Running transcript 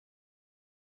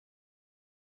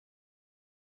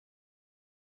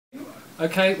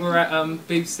Okay, we're at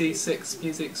BBC Six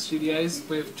Music Studios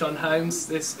with Jon Holmes.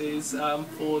 This is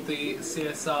for the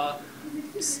CSR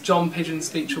John Pigeon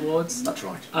Speech Awards. That's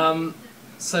right.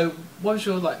 So, what was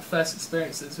your first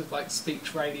experiences with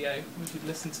speech radio? What did you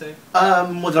listen to?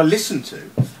 What did I listen to?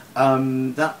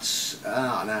 That's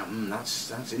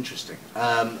interesting.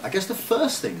 I guess the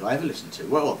first thing I ever listened to,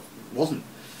 well, it wasn't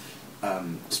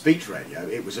speech radio.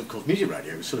 It was, of course, music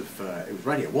radio. It was sort of it was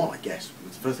Radio 1, I guess,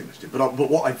 was the first thing I listened to. But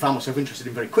what I found myself interested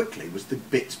in very quickly was the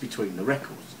bits between the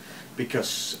records,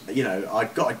 because I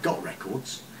got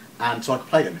records, and so I could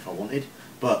play them if I wanted.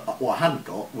 But what I hadn't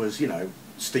got was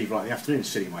Steve Wright in the Afternoon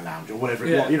sitting in my lounge or whatever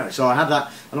it was. So I had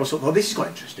that, and I was thought, well, this is quite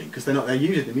interesting because they're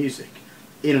using the music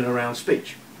in and around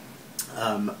speech.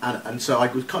 And so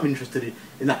I was kind of interested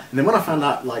in that. And then when I found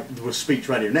out there were speech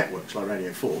radio networks like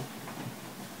Radio 4,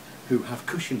 who have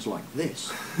cushions like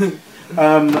this,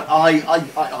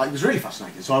 I was really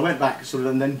fascinated. So I went back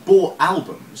and then bought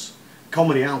albums,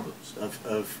 comedy albums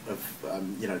of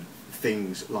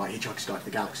things like Hitchhiker's Guide to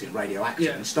the Galaxy and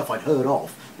Radioactive and stuff I'd heard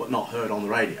of but not heard on the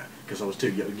radio because I was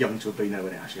too young to have been there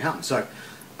when it actually happened. So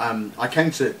I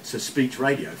came to speech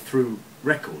radio through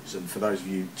records, and for those of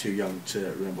you too young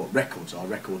to remember what records are,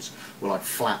 records were like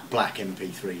flat black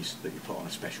MP3s that you put on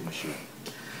a special machine.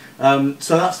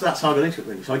 So that's how I got into it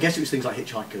really. So I guess it was things like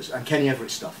Hitchhikers and Kenny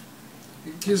Everett stuff.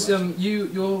 Because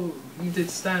you did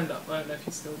stand up, I don't know if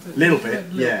you still do. Little bit.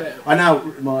 I now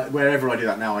wherever I do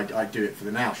that now, I do it for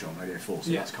the Now Show on Radio 4.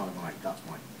 So that's kind of that's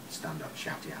my stand up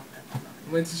shouty out there.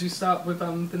 When did you start with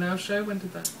the Now Show? When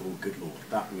did that? Oh, good lord,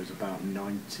 that was about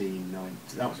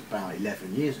 1990. That was about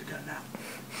 11 years ago now.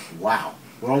 Wow,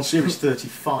 we're on series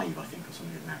 35, I think, or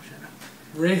something of the Now Show now.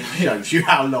 Really? Shows you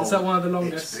how long. Is that one of the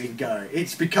longest? It's been going.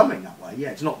 It's becoming that way.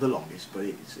 Yeah, it's not the longest, but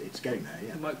it's getting there.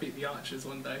 Yeah. It might beat the Archers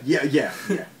one day. Yeah.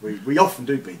 We often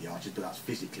do beat the Archers, but that's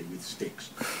physically with sticks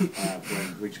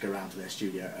when we just go around to their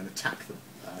studio and attack them.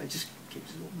 It just keeps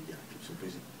us all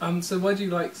busy. So why do you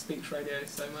like speech radio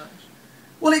so much?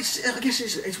 Well, I guess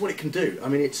it's what it can do. I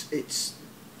mean, it's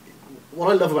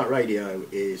what I love about radio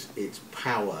is its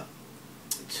power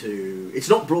to. It's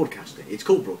not broadcasting. It's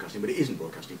called broadcasting, but it isn't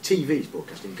broadcasting. TV is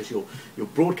broadcasting because you're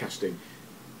broadcasting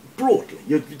broadly.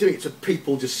 You're doing it to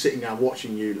people just sitting there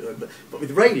watching you. But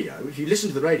with radio, if you listen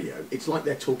to the radio, it's like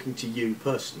they're talking to you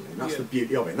personally, and that's the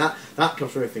beauty of it. And that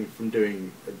comes from everything from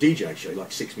doing a DJ show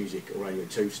like Six Music or Radio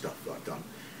 2 stuff that I've done,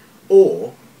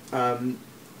 or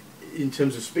in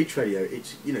terms of speech radio,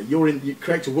 it's you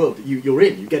create a world that you're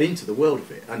in. You get into the world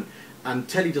of it, and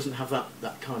telly doesn't have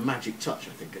that kind of magic touch,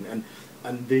 I think,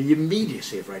 and the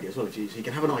immediacy of radio as well. So you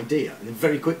can have an idea, and then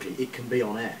very quickly it can be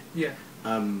on air. Yeah.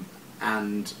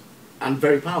 And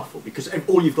very powerful because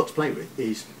all you've got to play with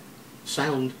is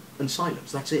sound and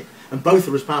silence. That's it, and both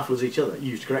are as powerful as each other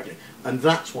used correctly, and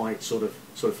that's why it's sort of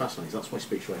fascinating. That's why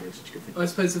speech radio is such a good thing. I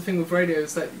suppose the thing with radio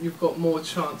is that you've got more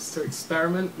chance to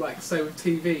experiment, like say with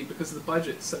TV, because the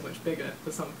budget's so much bigger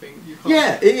for something you can't.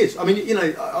 Yeah, it is. I mean,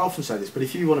 I often say this, but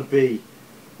if you want to be,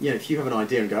 if you have an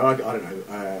idea and go, I don't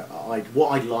know,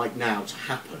 what I'd like now to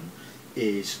happen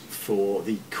is for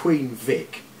the Queen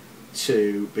Vic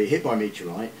to be hit by a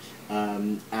meteorite,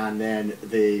 and then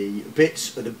the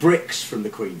bricks from the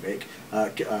Queen Vic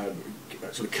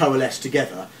sort of coalesce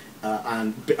together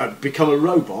and become a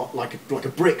robot, like a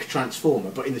brick transformer,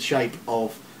 but in the shape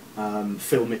of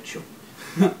Phil Mitchell,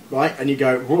 right? And you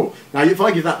go, whoa! Now, if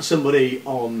I give that to somebody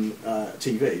on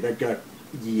TV, they'd go,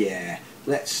 yeah,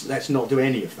 let's not do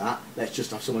any of that. Let's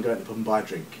just have someone go out in the pub and buy a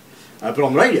drink. But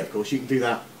on the radio, of course, you can do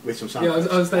that with some sound. Yeah,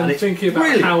 I was then thinking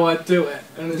about how I'd do it.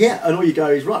 And all you go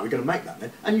is, right, we're going to make that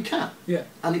then. And you can. Yeah.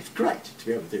 And it's great to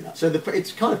be able to do that. So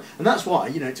it's kind of, and that's why,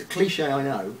 it's a cliche, I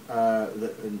know,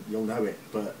 and you'll know it,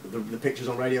 but the pictures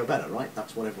on radio are better, right?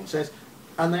 That's what everyone says.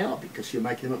 And they are, because you're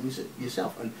making them up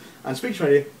yourself. And speech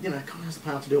radio, kind of has the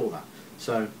power to do all that.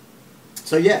 So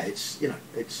yeah, it's,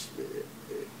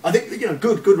 I think,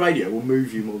 good radio will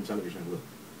move you more than television will.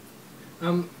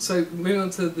 So moving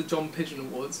on to the John Pigeon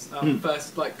Awards.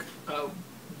 First,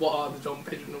 what are the John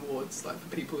Pigeon Awards, for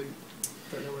people who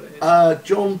don't know what it is?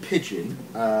 John Pigeon,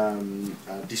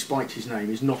 despite his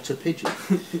name, is not a pigeon.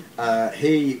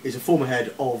 He is a former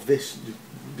head of this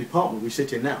department we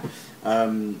sit in now,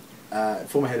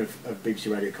 former head of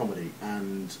BBC Radio Comedy,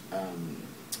 and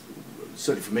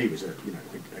certainly for me was a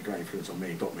great influence on me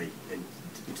and got me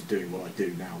into doing what I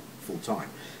do now full time.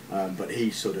 But he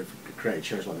sort of created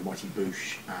shows like The Mighty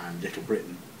Boosh and Little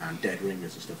Britain and Dead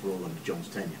Ringers and stuff, were all under John's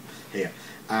tenure here.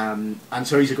 And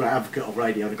so he's a great advocate of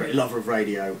radio and a great lover of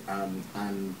radio,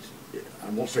 and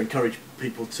wants to encourage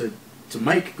people to to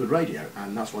make good radio,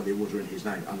 and that's why the awards are in his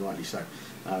name, and rightly so.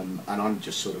 And I'm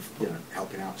just sort of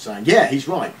helping out, saying, yeah, he's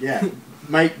right, yeah,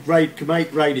 make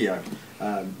radio.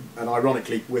 And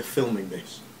ironically, we're filming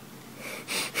this.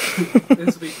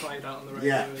 This will be played out on the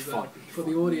radio as well. For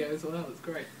the audio as well, it's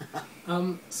great.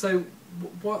 So,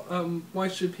 why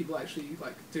should people actually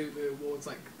do the awards,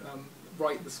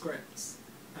 write the scripts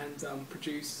and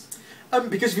produce?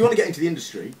 Because if you want to get into the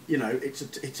industry,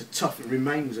 it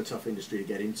remains a tough industry to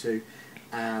get into,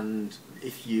 and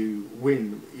if you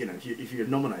win, if you're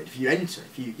nominated, if you enter,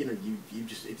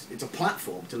 it's a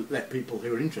platform to let people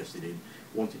who are interested in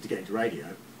wanting to get into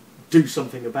radio do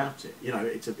something about it.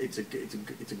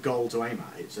 It's a goal to aim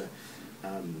at. It's a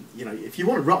if you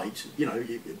want to write,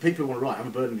 people who want to write have a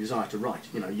burning desire to write.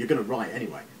 You're going to write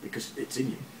anyway because it's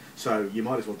in you. So you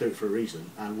might as well do it for a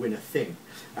reason and win a thing.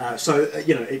 It's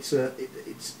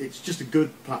just a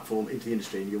good platform into the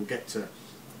industry, and you'll get to,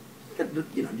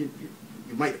 you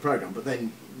make the program, but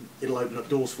then it'll open up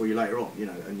doors for you later on,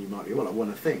 and you might be, well, I won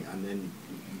a thing, and then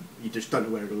you just don't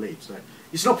know where it'll lead. So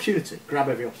it's an opportunity. Grab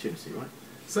every opportunity, right?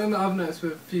 Something that I've noticed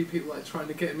with a few people trying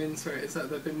to get them into it is that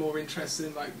they've been more interested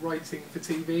in writing for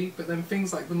TV, but then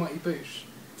things like The Mighty Boosh,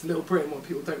 Little Britain, what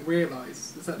people don't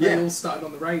realise is that they all started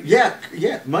on the radio.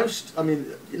 Yeah. Most,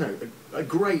 a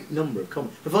great number of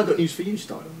comments. Have I Got News for You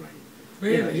started on radio?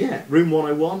 Really? Yeah. Room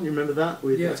 101, you remember that?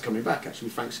 That's coming back actually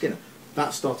with Frank Skinner.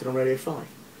 That started on Radio 5.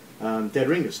 Dead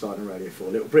Ringers started on Radio 4.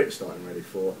 Little Britain started on Radio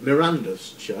 4.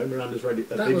 Miranda's show, Miranda's radio.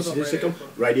 That was on Radio 4.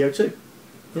 Radio 2.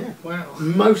 Yeah. Wow.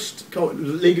 Most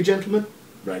League of Gentlemen,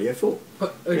 Radio 4.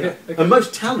 But and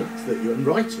most talent and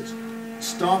writers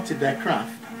started their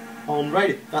craft on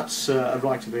radio. That's a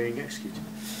writer being executed.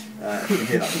 You can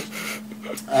hear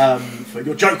that. For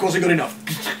your joke wasn't good enough.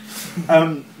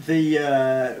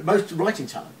 The most writing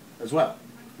talent as well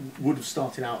would have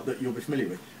started out that you'll be familiar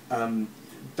with.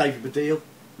 David Baddiel,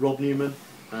 Rob Newman,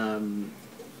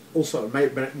 also May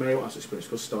Whitehouse Experience,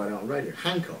 because started out on radio.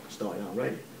 Hancock started out on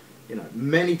radio.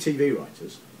 Many TV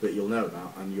writers that you'll know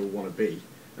about and you'll want to be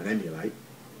and emulate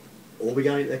all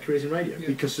began their careers in radio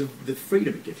because of the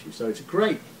freedom it gives you. So it's a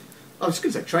great. I was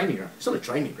going to say training ground. It's not a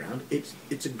training ground.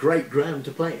 It's a great ground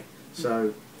to play in.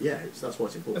 So that's why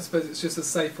it's important. I suppose it's just a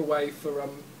safer way for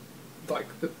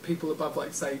the people above,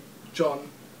 say John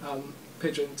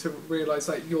Pigeon, to realise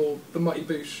the Mighty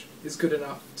Boosh is good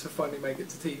enough to finally make it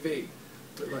to TV.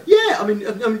 But,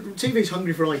 TV's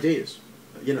hungry for ideas.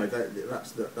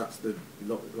 That's the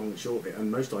long and short of it.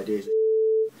 And most ideas.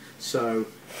 So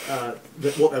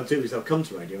what they'll do is they'll come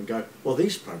to radio and go, well,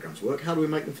 these programmes work, how do we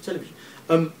make them for television?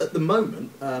 At the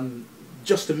moment,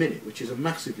 Just a Minute, which is a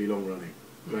massively long-running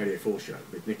Radio 4 show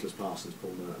with Nicholas Parsons,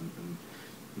 Paul Merton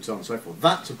and so on and so forth,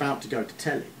 that's about to go to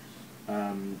telly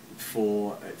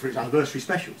for its anniversary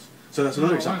specials. So that's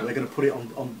another example. Wow. They're going to put it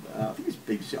on I think it's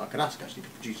BBC, I could ask actually, the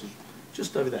producers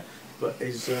just over there. But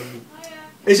is it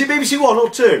BBC 1 or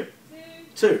 2?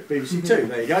 Two, BBC 2.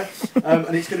 There you go,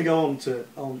 and it's going to go on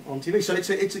TV. So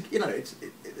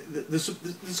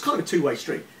there's kind of a two-way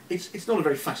street. It's not a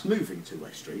very fast-moving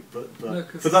two-way street, but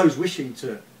for those wishing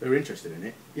to, who are interested in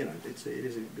it, it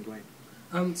is a good way.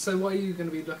 So what are you going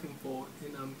to be looking for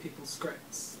in people's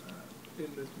scripts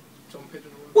in the John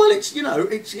Pigeon Awards? Well,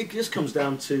 it just comes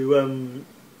down to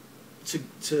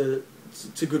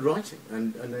good writing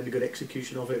and then a good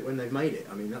execution of it when they've made it.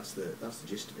 I mean, that's the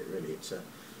gist of it, really. It's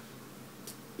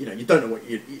you don't know what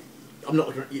I'm not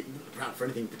looking out for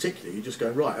anything particular. You just go,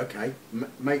 right, okay,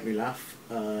 make me laugh,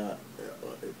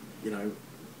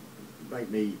 make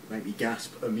me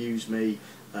gasp, amuse me,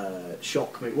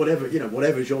 shock me,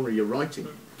 whatever genre you're writing.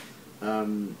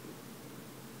 You're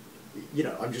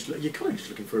kind of just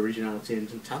looking for originality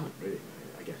and talent, really.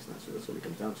 I guess that's what it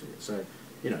comes down to. So,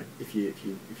 if you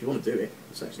want to do it,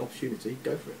 so it's an opportunity,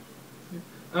 go for it. Yeah.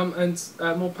 And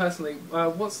more personally,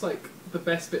 what's the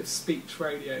best bit of speech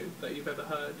radio that you've ever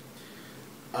heard?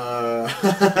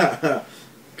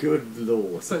 Good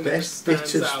lord, the best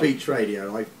bit of speech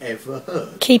radio I've ever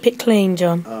heard. Keep it clean,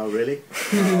 John. Oh, really?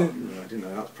 No, I didn't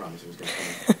know that was promise it was going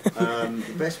to come.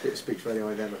 The best bit of speech radio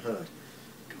I've ever heard.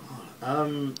 God, I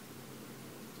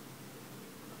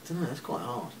don't know. That's quite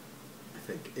hard. I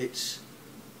think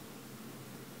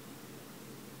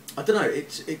I don't know.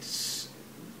 It's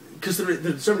because there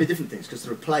are so many different things. Because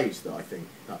there are plays that I think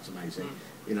that's amazing.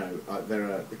 There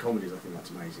are the comedies I think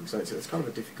that's amazing. So it's kind of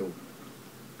a difficult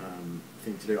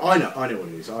thing to do. I know what it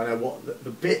is. I know what the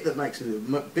bit that makes the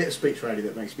bit of speech radio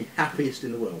that makes me happiest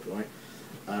in the world, right?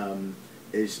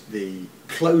 Is the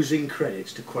closing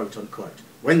credits to quote unquote.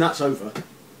 When that's over,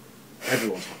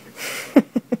 everyone's happy.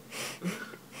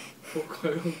 Or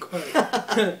quote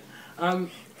unquote.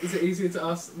 Is it easier to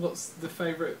ask what's the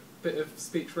favourite bit of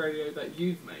speech radio that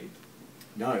you've made?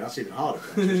 No, that's even harder.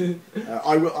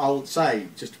 I'll say,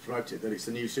 just to promote it, that it's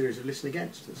the new series of Listen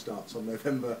Against that starts on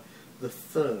November the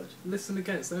 3rd. Listen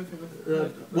Against, I don't think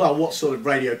well, what sort of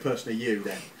radio person are you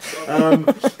then?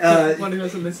 One who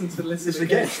hasn't listened to Listen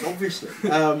Against, obviously.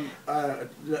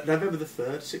 November the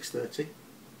 3rd,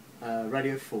 6:30,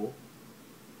 Radio 4.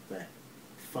 There.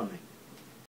 Funny.